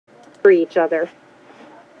for each other.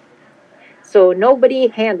 So nobody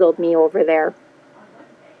handled me over there.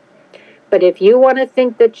 But if you want to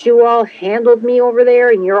think that you all handled me over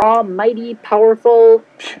there and you're all mighty, powerful,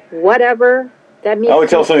 whatever, that means I would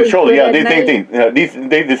tell somebody, shoulder, yeah, they think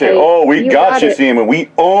they say, oh, we got you, Sam, and we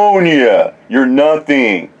own you. You're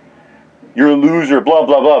nothing. You're a loser, blah,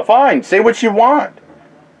 blah, blah. Fine, say what you want.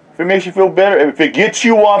 If it makes you feel better, if it gets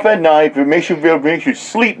you off at night, if it makes you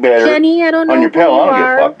sleep better, Jenny, I don't know on your pillow, I don't give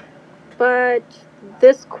a fuck. But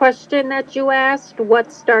this question that you asked,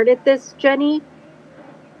 what started this, Jenny?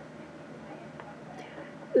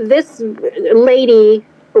 This lady,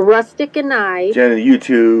 Rustic and I... Jenny,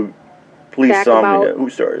 YouTube, please tell me who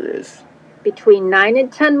started this. Between 9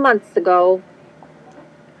 and 10 months ago,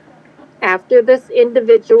 after this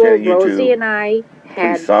individual, Jenny, Rosie and I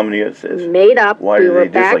had made up, why do they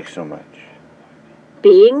dislike so much?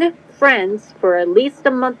 Being friends for at least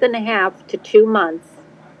a month and a half to 2 months,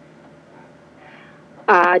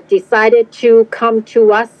 decided to come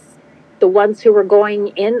to us, the ones who were going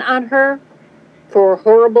in on her, for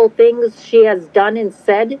horrible things she has done and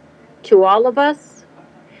said to all of us.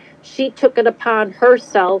 She took it upon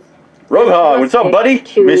herself. Roadhog, what's up, buddy?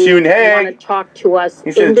 Miss you and hey. Want to talk to us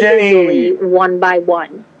individually, one by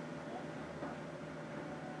one.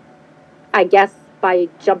 I guess by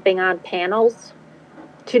jumping on panels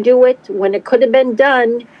to do it when it could have been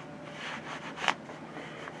done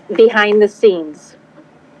behind the scenes.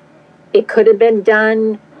 It could have been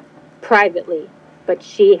done privately, but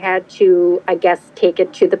she had to, I guess, take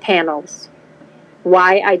it to the panels.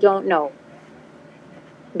 Why, I don't know.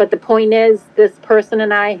 But the point is, this person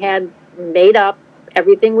and I had made up.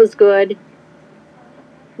 Everything was good.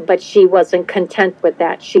 But she wasn't content with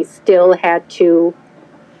that. She still had to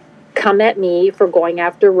come at me for going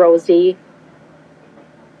after Rosie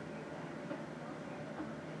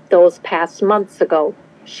those past months ago.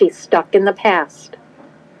 She's stuck in the past.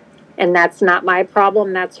 And that's not my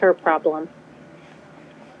problem. That's her problem.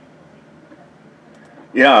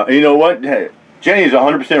 Yeah, you know what? Jenny's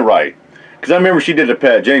 100% right. Because I remember Jenny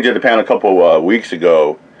did the panel a couple weeks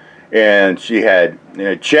ago, and she had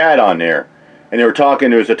Chad on there, and they were talking.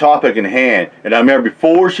 There was a topic in hand, and I remember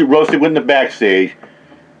before Rustic went in the backstage,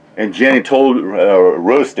 and Jenny told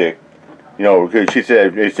Rustic, because she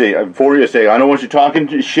said, before you say, I don't want you talking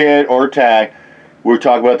shit or attack. We're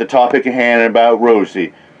talking about the topic at hand and about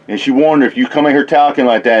Rosie. And she warned her, if you come in here talking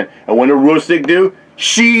like that, and what did Rustic do?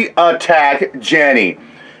 She attacked Jenny.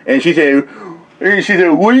 And she said,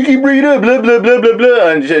 well, you keep bringing it up, blah, blah, blah, blah, blah.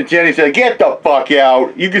 And Jenny said, get the fuck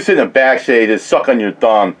out. You can sit in the backstage and suck on your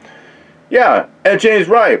thumb. Yeah, and Jenny's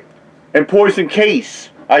right. And Poison Case,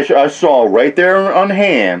 I saw right there on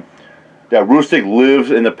hand that Rustic lives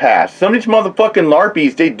in the past. Some of these motherfucking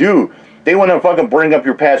LARPies, they do. They want to fucking bring up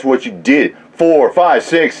your past, what you did 4, 5,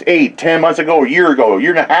 6, 8, 10 months ago, a year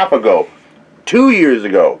and a half ago, 2 years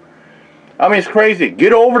ago. I mean, it's crazy.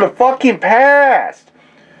 Get over the fucking past.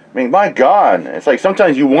 I mean, my God. It's like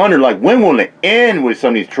sometimes you wonder, like, when will it end with some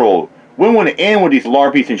of these trolls? When will it end with these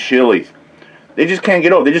LARPies and shillies? They just can't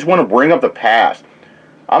get over. They just want to bring up the past.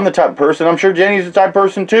 I'm the type of person. I'm sure Jenny's the type of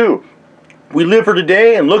person, too. We live for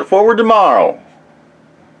today and look forward to tomorrow.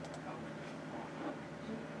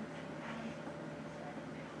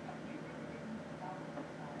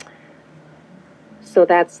 So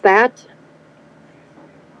that's that.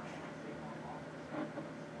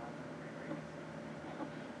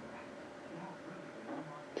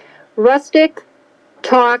 Rustic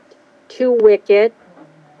talked to Wicked.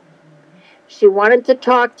 She wanted to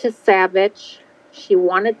talk to Savage. She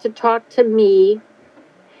wanted to talk to me.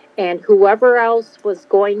 And whoever else was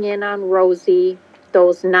going in on Rosie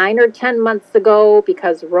those 9 or 10 months ago,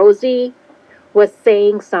 because Rosie was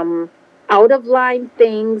saying some out-of-line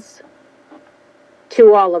things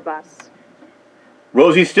to all of us.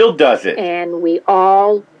 Rosie still does it. And we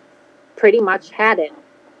all pretty much had it.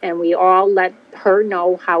 And we all let her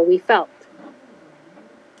know how we felt.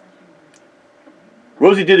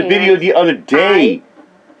 Rosie did a video the other day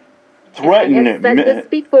threatening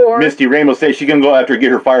Misty Rainbow, say she's going to go after her,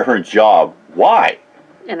 get her, fire her job. Why?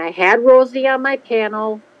 And I had Rosie on my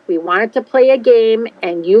panel. We wanted to play a game.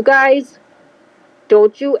 And you guys,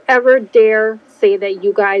 don't you ever dare say that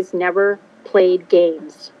you guys never played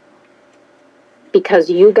games. Because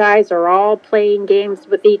you guys are all playing games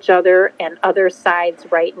with each other and other sides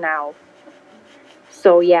right now.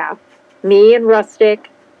 So yeah, me and Wicked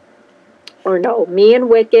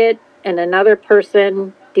and another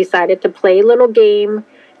person decided to play a little game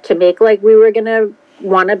to make like we were going to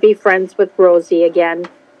want to be friends with Rosie again.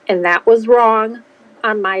 And that was wrong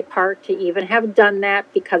on my part to even have done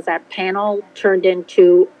that because that panel turned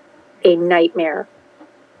into a nightmare.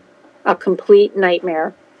 A complete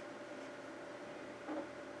nightmare.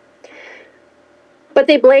 But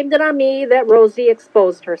they blamed it on me that Rosie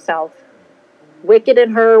exposed herself. Wicked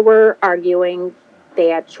and her were arguing. They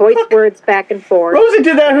had choice words back and forth. Rosie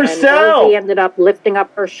did that and herself. Rosie ended up lifting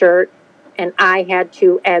up her shirt, and I had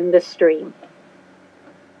to end the stream.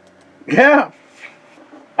 Yeah.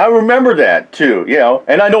 I remember that too,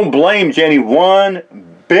 and I don't blame Jenny one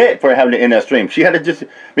bit for having to end that stream. She had to just,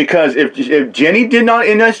 because if Jenny did not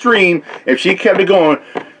end that stream, if she kept it going,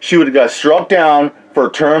 she would have got struck down for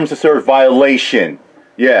terms of service violation.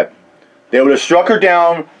 Yeah. They would have struck her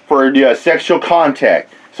down for sexual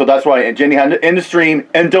contact. So that's why Jenny had to end the stream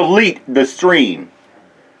and delete the stream.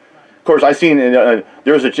 Of course, I seen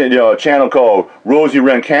there's a channel called Rosie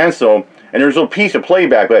Ran Cancel, and there's a piece of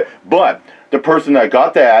playback, but the person that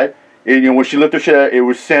got that, when she lifted her shit, it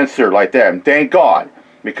was censored like that. And thank God,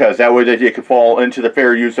 because that way it could fall into the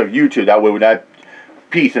fair use of YouTube. That way with that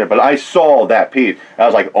piece in it. But I saw that piece. I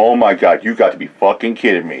was like, oh my God, you got to be fucking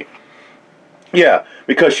kidding me. Yeah,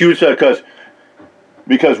 because she was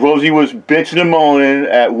because Rosie was bitching and moaning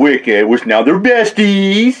at Wicked, which now they're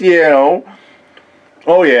besties,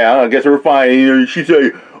 Oh yeah, I guess they were fine. She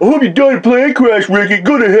said, I hope you're done playing Crash, Ricky.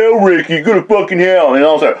 Go to hell, Ricky. Go to fucking hell. And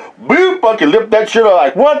I was like, boop, fucking lift that shit up.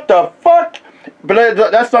 Like, what the fuck? But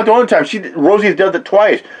that's not the only time. Rosie's done it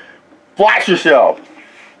twice. Flash herself.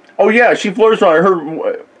 Oh yeah, she flirts around.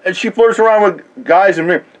 She flirts around with guys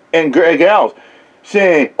and gals,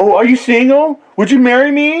 saying, "Oh, are you single? Would you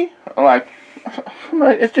marry me?" I'm like,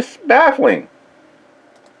 it's just baffling.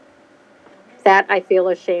 That I feel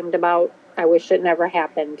ashamed about. I wish it never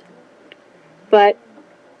happened. But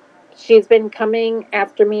she's been coming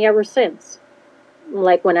after me ever since.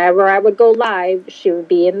 Like whenever I would go live, she would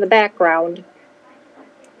be in the background,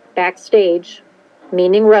 backstage,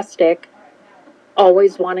 meaning Rustic,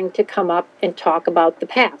 always wanting to come up and talk about the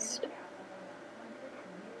past.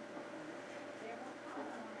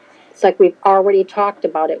 It's like we've already talked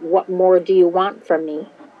about it. What more do you want from me?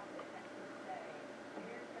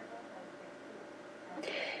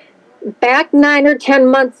 Back 9 or 10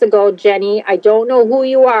 months ago, Jenny, I don't know who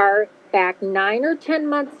you are. Back 9 or 10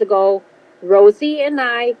 months ago, Rosie and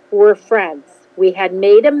I were friends. We had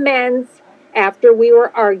made amends after we were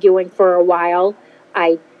arguing for a while.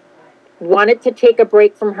 I wanted to take a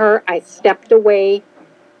break from her. I stepped away.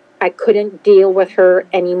 I couldn't deal with her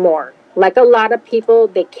anymore. Like a lot of people,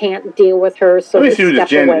 they can't deal with her, so they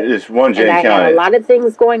step away. This one Jen and I had a lot of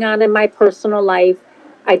things going on in my personal life.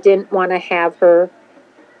 I didn't want to have her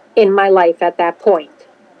in my life at that point.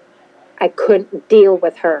 I couldn't deal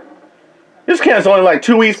with her. This account's only like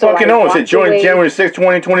 2 weeks fucking old. It joined January 6,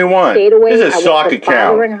 2021. Stayed away. This is a sock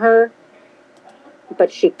account. Bothering her,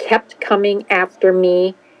 but she kept coming after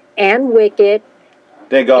me and Wicked.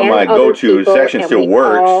 Thank God my go-to section still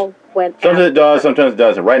works. Sometimes it does, sometimes it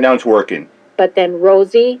doesn't. Right now it's working. But then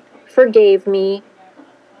Rosie forgave me.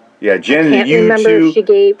 Yeah, Jen, I can't remember if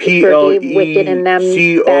she forgave Wicked and them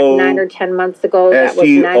back 9 or 10 months ago. That was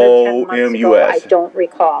 9 or 10 months ago. I don't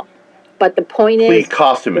recall. But the point is,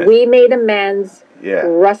 we made amends. Yeah.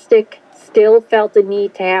 Rustic still felt the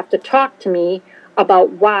need to have to talk to me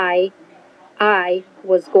about why I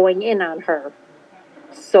was going in on her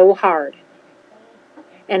so hard.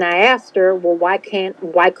 And I asked her, well, why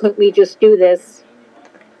couldn't we just do this?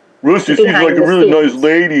 Rustic seems like a really nice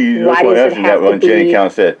lady. Why does it have to be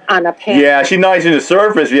on a panel? Yeah, she's nice on the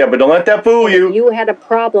surface, but don't let that fool you. If you had a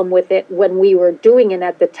problem with it when we were doing it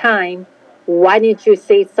at the time, why didn't you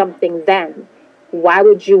say something then? Why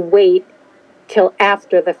would you wait till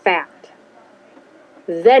after the fact?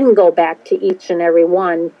 Then go back to each and every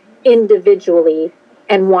one individually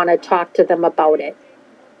and want to talk to them about it.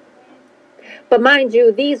 But mind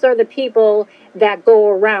you, these are the people that go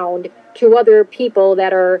around to other people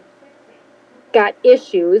that are got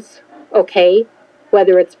issues, okay?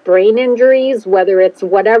 Whether it's brain injuries, whether it's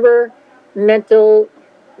whatever mental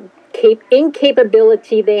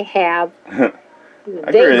incapability they have. I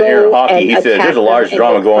heard Aaron Hockey, he said there's a large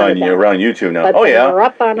drama going on around YouTube now. But oh yeah, they're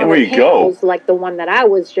up on and where you go? Like the one that I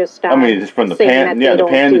was just on. I mean, it's from the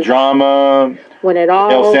Panda drama. When it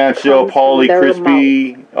all El Sancho, Paulie,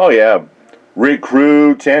 Crispy. Oh yeah, Rick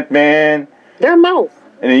Crew, 10th Man. Their mouth.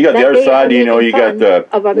 And then you got the other side. You got the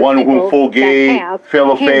one full gay,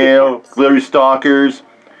 fail, glittery stalkers.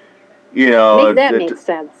 Make that make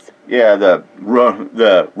sense. Yeah,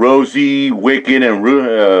 the Rosie, Wicked, and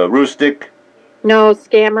Rustic. No,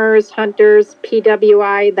 scammers, hunters,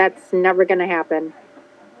 PWI, that's never going to happen.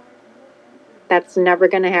 That's never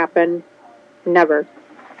going to happen. Never.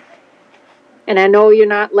 And I know you're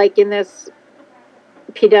not liking this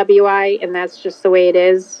PWI, and that's just the way it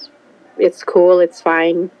is. It's cool, it's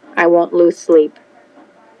fine. I won't lose sleep.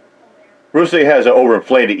 Rustic has an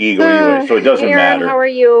overinflated ego anyway, so it doesn't hey, Aaron, matter. How are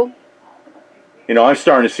you? You know, I'm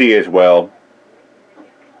starting to see it as well.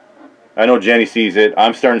 I know Jenny sees it.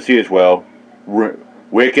 I'm starting to see it as well.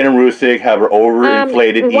 Wicked and Rustic have an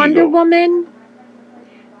overinflated Wonder ego. Woman,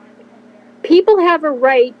 people have a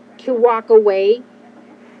right to walk away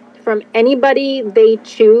from anybody they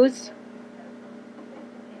choose.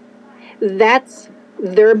 That's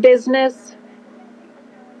their business.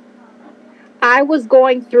 I was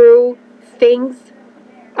going through things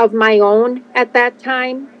of my own at that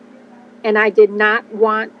time, and I did not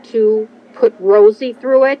want to put Rosie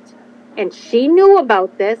through it. And she knew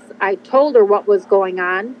about this. I told her what was going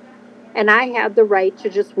on, and I had the right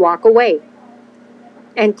to just walk away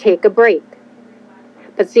and take a break.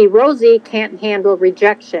 But see, Rosie can't handle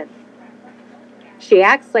rejection. She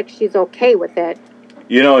acts like she's okay with it.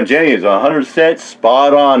 You know, and Jenny is 100%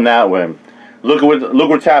 spot on that one. Look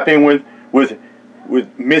what's happening with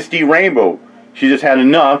Misty Rainbow. She just had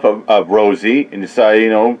enough of Rosie and decided, you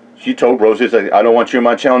know, she told Rosie, like, I don't want you on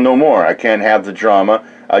my channel no more. I can't have the drama.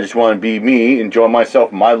 I just want to be me, enjoy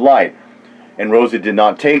myself, my life. And Rosie did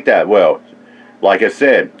not take that well. Like I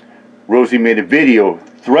said, Rosie made a video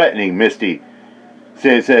threatening Misty,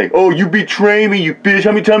 saying, oh, you betrayed me, you bitch.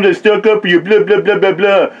 How many times I stuck up for you, blah, blah, blah, blah,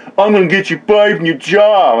 blah. I'm going to get you fired from your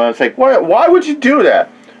job. And I was like, why would you do that?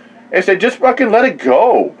 And I said, just fucking let it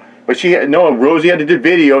go. But Rosie had to do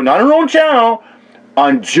video, not her own channel,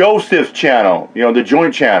 on Joseph's channel, you know, the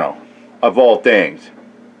joint channel, of all things.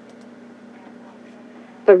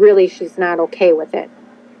 But really, she's not okay with it.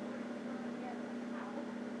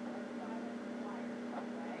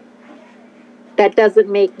 That doesn't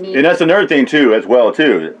make me... And that's another thing, too, as well,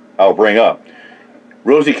 too, I'll bring up.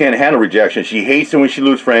 Rosie can't handle rejection. She hates it when she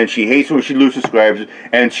loses friends. She hates it when she loses subscribers.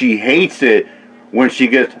 And she hates it when she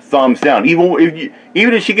gets thumbs down. Even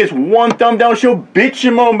if she gets one thumb down, she'll bitch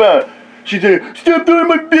and moan about it. She said, stop doing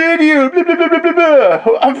my video, blah, blah, blah, blah, blah,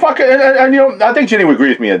 blah. I'm fucking, and you know, I think Jenny would agree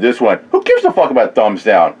with me on this one. Who gives a fuck about thumbs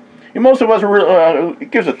down? And most of us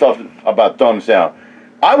gives a fuck about thumbs down.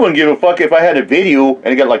 I wouldn't give a fuck if I had a video and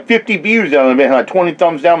it got like 50 views on it and like 20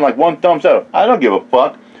 thumbs down, like 1 thumbs up. I don't give a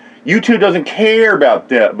fuck. YouTube doesn't care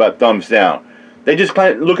about thumbs down. They just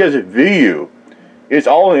kind of look at it as a video. It's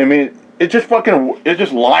all, I mean, it's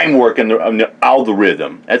just line work in the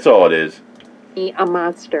algorithm. That's all it is. A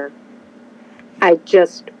monster. I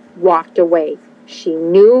just walked away. She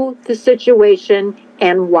knew the situation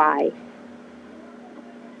and why.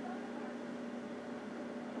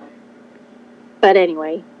 But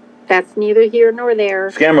anyway, that's neither here nor there.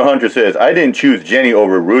 Scammer Hunter says, I didn't choose Jenny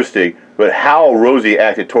over Rustic, but how Rosie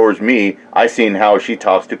acted towards me, I seen how she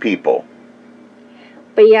talks to people.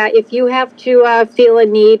 But yeah, if you have to feel a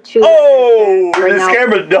need to... Oh! The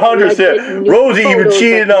Scammer Hunter said, Rosie even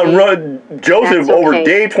cheated on Joseph over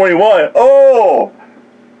day 21. Oh!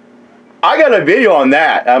 I got a video on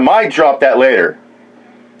that. I might drop that later.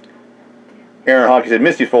 Aaron Hockey said,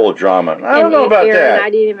 Misty's full of drama. I don't know about that. I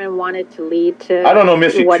didn't even want it to lead to... I don't know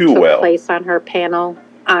Misty too well. What took place on her panel,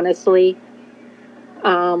 honestly.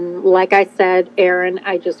 Like I said, Aaron,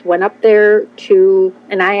 I just went up there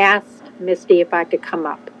and I asked Misty if I could come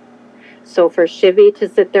up. So for Shivy to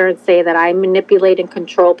sit there and say that I manipulate and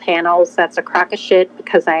control panels, that's a crock of shit,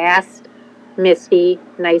 because I asked Misty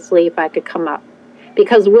nicely if I could come up.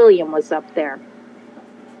 Because William was up there.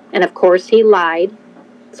 And of course he lied.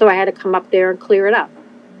 So I had to come up there and clear it up.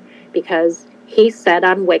 Because he said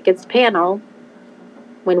on Wicked's panel,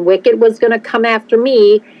 when Wicked was going to come after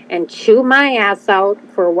me and chew my ass out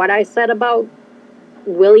for what I said about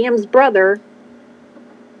William's brother,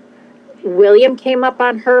 William came up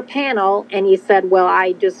on her panel and he said, well,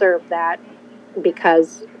 I deserve that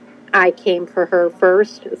because I came for her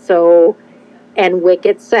first. So, and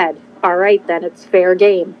Wicked said, all right, then it's fair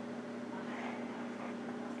game.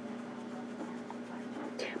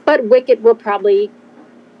 But Wicked will probably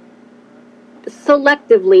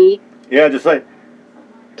selectively... Yeah, just like...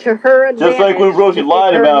 To her advantage, just like when Rosie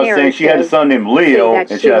lied about saying she had a son named Leo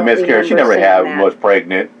and she had miscarriage. She never was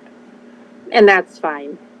pregnant. And that's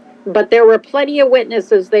fine. But there were plenty of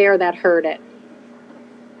witnesses there that heard it.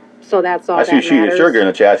 So that's all that matters. I see Sugar in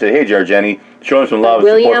the chat. I said, hey, Jenny, showing some love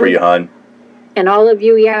and support for you, hon. And all of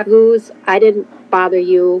you yahoos, I didn't bother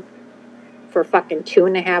you for fucking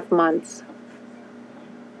 2.5 months.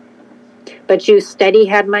 But you steady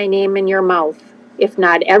had my name in your mouth. If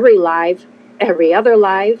not every live, every other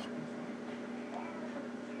live.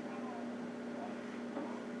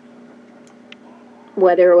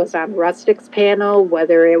 Whether it was on Rustic's panel,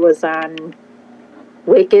 whether it was on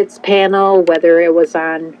Wicked's panel, whether it was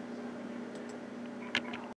on